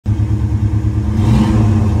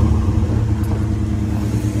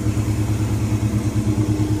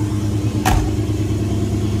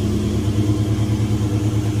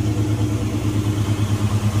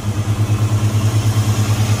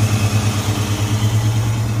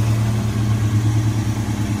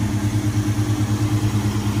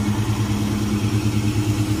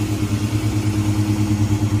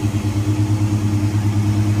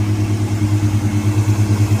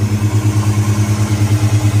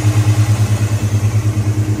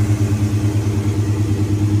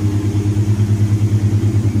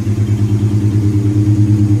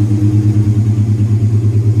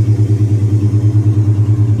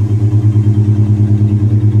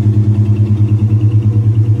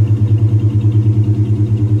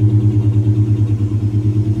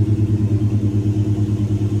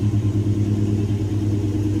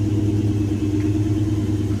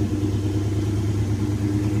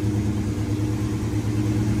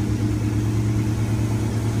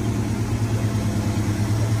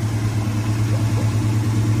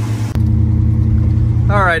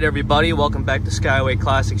Alright everybody, welcome back to Skyway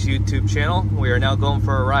Classics YouTube channel. We are now going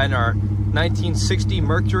for a ride in our 1960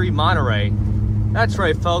 Mercury Monterey. That's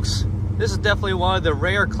right folks, this is definitely one of the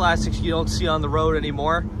rare classics you don't see on the road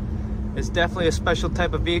anymore. It's definitely a special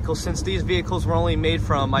type of vehicle since these vehicles were only made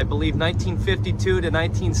from, I believe, 1952 to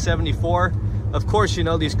 1974. Of course, you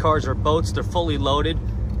know these cars are boats, they're fully loaded,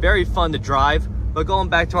 very fun to drive. But going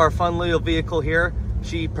back to our fun little vehicle here,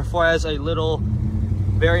 she has a little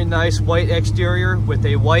very nice white exterior with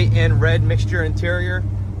a white and red mixture interior.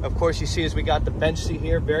 Of course, you see as we got the bench seat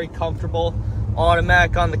here, very comfortable,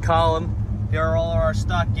 automatic on the column. There are all our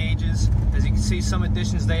stock gauges. As you can see, some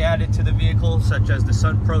additions they added to the vehicle, such as the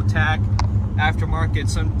Sun Pro tack, aftermarket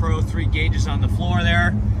Sun Pro 3 gauges on the floor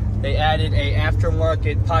there. They added a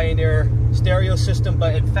aftermarket Pioneer stereo system,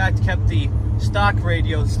 but in fact kept the stock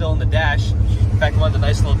radio still in the dash. In fact, one of the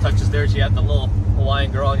nice little touches there is you have the little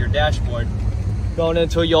Hawaiian girl on your dashboard. Going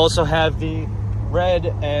into it, you also have the red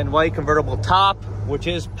and white convertible top, which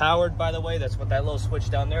is powered, by the way. That's what that little switch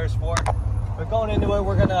down there is for. But going into it,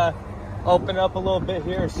 we're gonna open up a little bit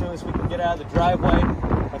here as soon as we can get out of the driveway.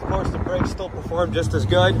 Of course, the brakes still perform just as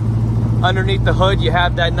good. Underneath the hood, you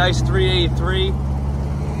have that nice 383.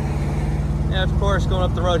 And of course, going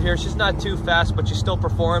up the road here, she's not too fast, but she still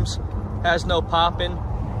performs. Has no popping.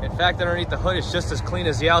 In fact, underneath the hood, it's just as clean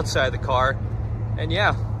as the outside of the car. And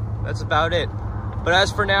yeah, that's about it. But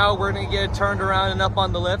as for now, we're gonna get it turned around and up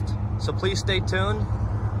on the lift. So please stay tuned.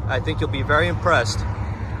 I think you'll be very impressed.